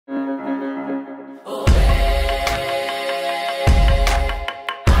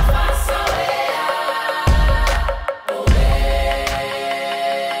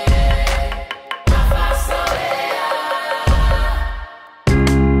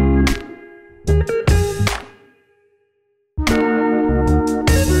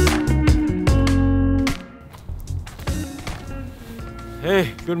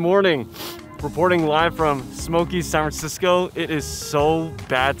Hey, good morning. Reporting live from smoky San Francisco. It is so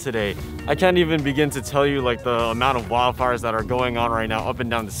bad today. I can't even begin to tell you like the amount of wildfires that are going on right now up and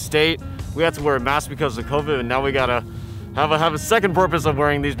down the state. We had to wear a mask because of COVID, and now we gotta have a second purpose of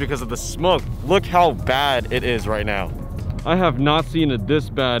wearing these because of the smoke. Look how bad it is right now. I have not seen it this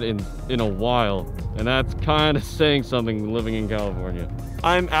bad in a while, and that's kind of saying something living in California.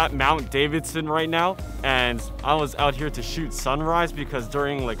 I'm at Mount Davidson right now, and I was out here to shoot sunrise because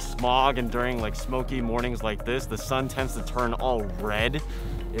during like smog and during like smoky mornings like this, the sun tends to turn all red.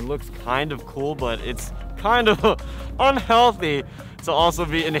 It looks kind of cool, but it's kind of unhealthy to also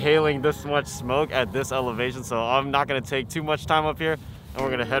be inhaling this much smoke at this elevation. So I'm not gonna take too much time up here, and we're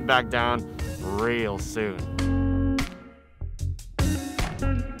gonna head back down real soon.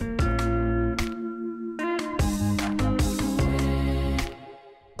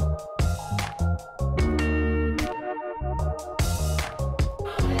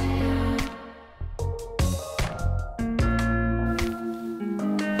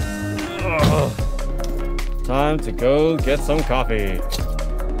 Time to go get some coffee.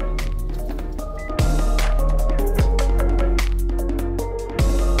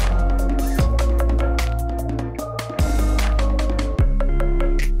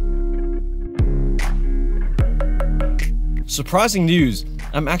 Surprising news,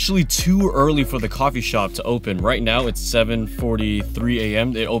 I'm actually too early for the coffee shop to open. Right now it's 7:43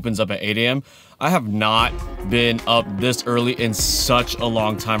 a.m. It opens up at 8 a.m. I have not been up this early in such a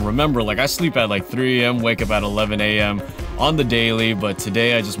long time. Remember, like I sleep at like 3 a.m., wake up at 11 a.m. on the daily, but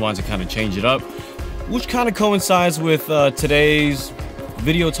today I just wanted to kind of change it up, which kind of coincides with today's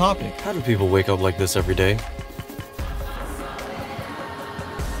video topic. How do people wake up like this every day?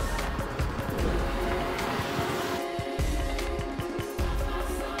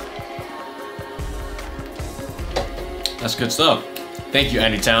 That's good stuff. Thank you,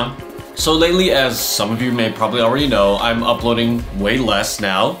 Anytown. So lately, as some of you may probably already know, I'm uploading way less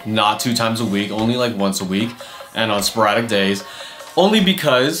now, not 2 times a week, only like once a week, and on sporadic days, only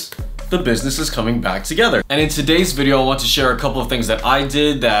because the business is coming back together. And in today's video, I want to share a couple of things that I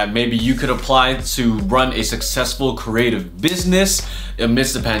did that maybe you could apply to run a successful creative business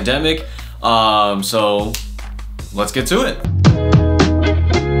amidst the pandemic. So let's get to it.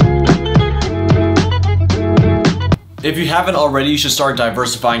 If you haven't already, you should start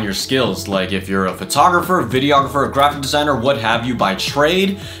diversifying your skills. Like if you're a photographer, videographer, a graphic designer, what have you by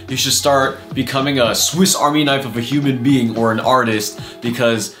trade, you should start becoming a Swiss Army knife of a human being or an artist,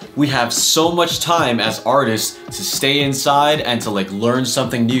 because we have so much time as artists to stay inside and to like learn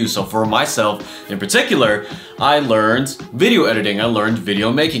something new. So for myself in particular, I learned video editing. I learned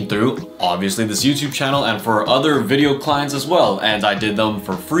video making through obviously this YouTube channel and for other video clients as well. And I did them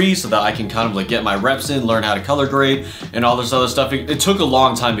for free so that I can kind of like get my reps in, learn how to color grade and all this other stuff. It took a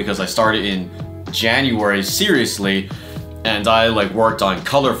long time because I started in January seriously, and I like worked on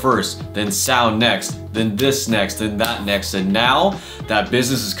color first, then sound next, then this next, then that next. And now that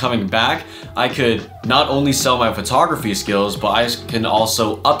business is coming back, I could not only sell my photography skills, but I can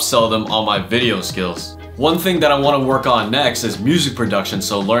also upsell them on my video skills. One thing that I want to work on next is music production.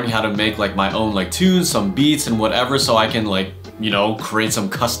 So learning how to make like my own like tunes, some beats and whatever, so I can like, you know, create some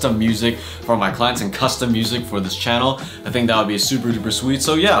custom music for my clients and custom music for this channel. I think that would be super duper sweet.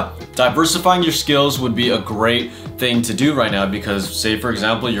 So yeah, diversifying your skills would be a great thing to do right now, because say for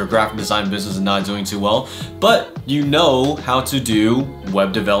example, your graphic design business is not doing too well, but you know how to do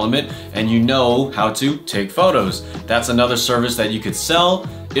web development and you know how to take photos. That's another service that you could sell,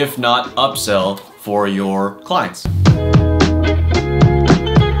 if not upsell, for your clients.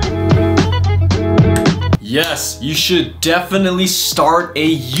 Yes, you should definitely start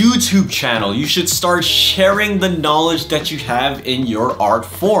a YouTube channel. You should start sharing the knowledge that you have in your art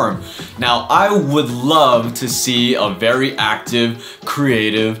form. Now, I would love to see a very active,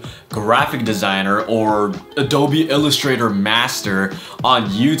 creative graphic designer or Adobe Illustrator master on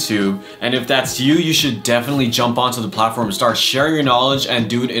YouTube. And if that's you, you should definitely jump onto the platform and start sharing your knowledge and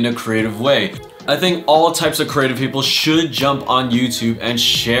do it in a creative way. I think all types of creative people should jump on YouTube and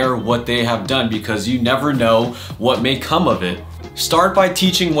share what they have done, because you never know what may come of it. Start by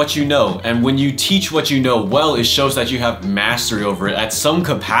teaching what you know, and when you teach what you know well, it shows that you have mastery over it at some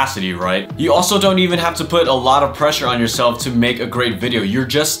capacity, right? You also don't even have to put a lot of pressure on yourself to make a great video. You're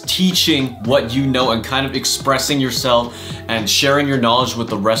just teaching what you know and kind of expressing yourself and sharing your knowledge with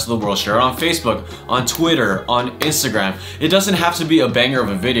the rest of the world. Share it on Facebook, on Twitter, on Instagram. It doesn't have to be a banger of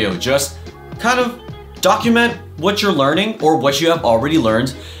a video. Just kind of document what you're learning or what you have already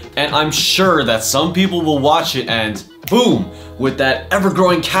learned, and I'm sure that some people will watch it and boom, with that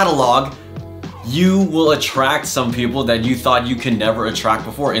ever-growing catalog, you will attract some people that you thought you could never attract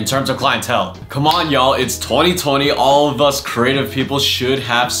before in terms of clientele. Come on, y'all, it's 2020. All of us creative people should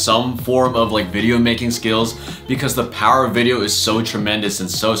have some form of like video making skills because the power of video is so tremendous and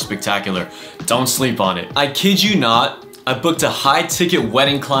so spectacular. Don't sleep on it. I kid you not, I booked a high ticket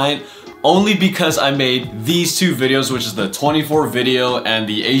wedding client only because I made these two videos, which is the 24 video and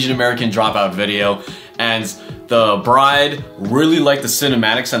the Asian American dropout video. And the bride really liked the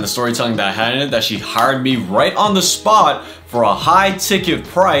cinematics and the storytelling that I had in it, that she hired me right on the spot for a high ticket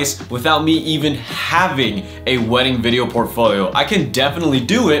price without me even having a wedding video portfolio. I can definitely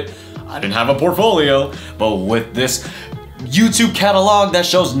do it. I didn't have a portfolio, but with this YouTube catalog that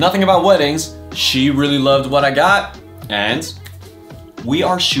shows nothing about weddings, she really loved what I got, and we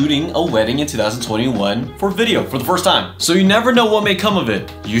are shooting a wedding in 2021 for video for the first time. So you never know what may come of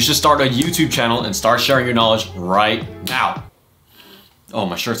it. You should start a YouTube channel and start sharing your knowledge right now. Oh,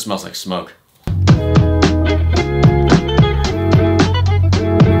 my shirt smells like smoke.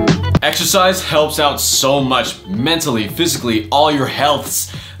 Exercise helps out so much mentally, physically, all your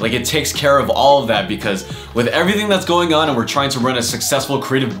healths. Like, it takes care of all of that because with everything that's going on and we're trying to run a successful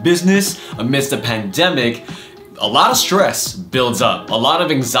creative business amidst a pandemic, a lot of stress builds up, a lot of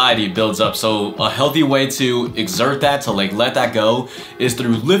anxiety builds up. So a healthy way to exert that, to like let that go, is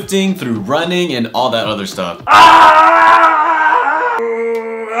through lifting, through running, and all that other stuff.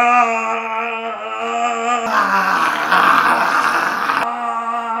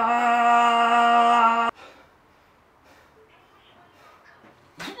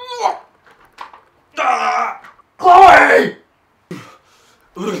 Chloe!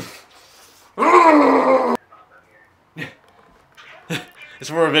 It's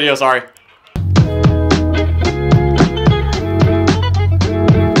for a video, sorry.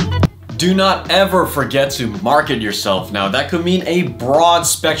 Do not ever forget to market yourself. Now, that could mean a broad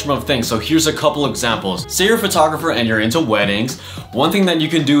spectrum of things. So here's a couple examples. Say you're a photographer and you're into weddings. One thing that you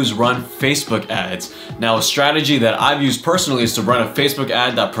can do is run Facebook ads. Now, a strategy that I've used personally is to run a Facebook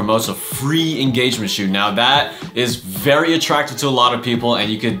ad that promotes a free engagement shoot. Now, that is very attractive to a lot of people,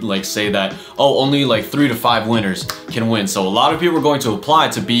 and you could like say that, oh, only like 3 to 5 winners can win. So a lot of people are going to apply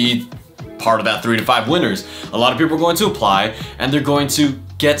to be part of that 3 to 5 winners. A lot of people are going to apply and they're going to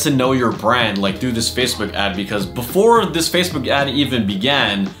get to know your brand like through this Facebook ad, because before this Facebook ad even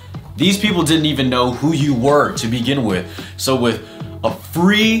began, these people didn't even know who you were to begin with. So with a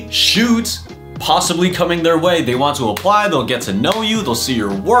free shoot possibly coming their way, they want to apply, they'll get to know you, they'll see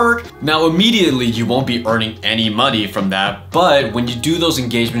your work. Now immediately you won't be earning any money from that, but when you do those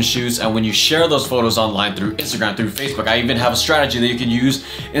engagement shoots and when you share those photos online through Instagram, through Facebook, I even have a strategy that you can use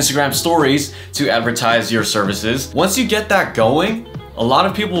Instagram stories to advertise your services. Once you get that going, a lot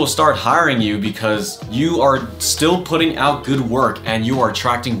of people will start hiring you because you are still putting out good work and you are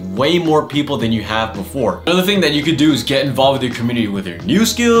attracting way more people than you have before. Another thing that you could do is get involved with your community with your new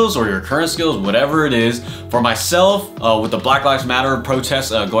skills or your current skills, whatever it is. For myself, with the Black Lives Matter protests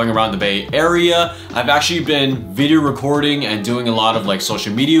going around the Bay Area, I've actually been video recording and doing a lot of like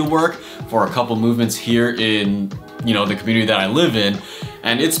social media work for a couple movements here in, you know, the community that I live in.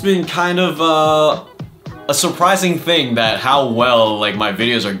 And it's been kind of a surprising thing that how well like my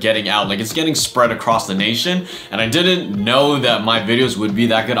videos are getting out. Like, it's getting spread across the nation, and I didn't know that my videos would be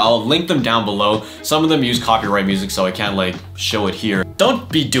that good. I'll link them down below. Some of them use copyright music, so I can't like show it here. Don't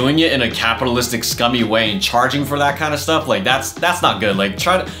be doing it in a capitalistic, scummy way and charging for that kind of stuff. Like, that's not good. Like,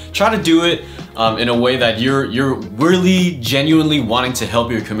 try to do it in a way that you're really genuinely wanting to help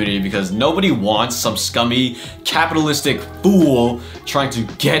your community, because nobody wants some scummy capitalistic fool trying to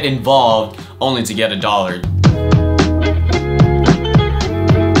get involved only to get $1.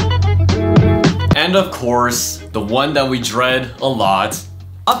 And of course, the one that we dread a lot,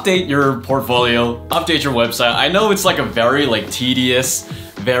 update your portfolio, update your website. I know it's like a very like tedious,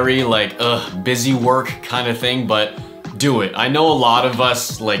 very like busy work kind of thing, but do it. I know a lot of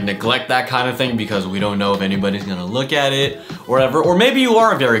us like neglect that kind of thing because we don't know if anybody's gonna look at it or whatever, or maybe you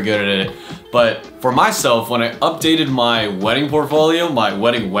are very good at it. But for myself, when I updated my wedding portfolio, my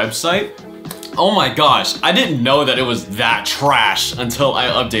wedding website, oh my gosh, I didn't know that it was that trash until I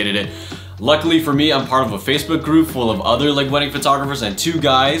updated it. Luckily for me, I'm part of a Facebook group full of other like wedding photographers, and 2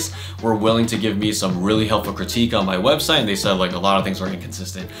 guys were willing to give me some really helpful critique on my website, and they said like a lot of things are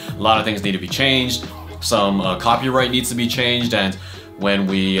inconsistent, a lot of things need to be changed, some copyright needs to be changed. And when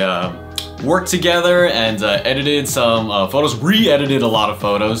we worked together and edited some photos, re-edited a lot of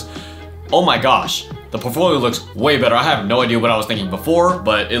photos, oh my gosh, the portfolio looks way better. I have no idea what I was thinking before,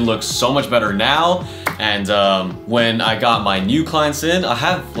 but it looks so much better now. And when I got my new clients in, I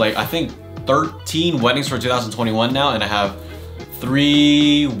have like, I think 13 weddings for 2021 now, and I have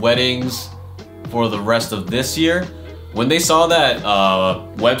 3 weddings for the rest of this year. When they saw that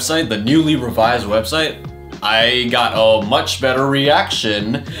website, the newly revised website, I got a much better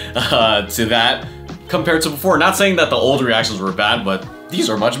reaction to that compared to before. Not saying that the old reactions were bad, but these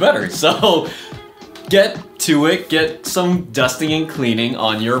are much better. So get to it, get some dusting and cleaning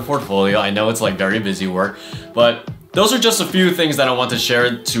on your portfolio. I know it's like very busy work, but those are just a few things that I want to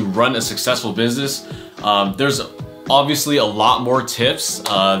share to run a successful business. There's obviously a lot more tips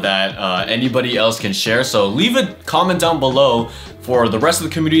that anybody else can share, so leave a comment down below for the rest of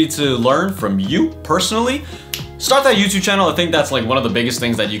the community to learn from you personally. Start that YouTube channel. I think that's like one of the biggest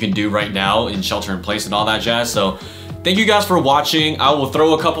things that you can do right now in shelter in place and all that jazz. So thank you guys for watching. I will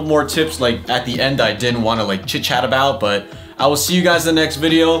throw a couple more tips like at the end I didn't want to like chit chat about, but I will see you guys in the next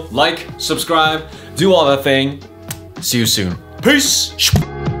video. Like, subscribe, do all that thing. See you soon. Peace.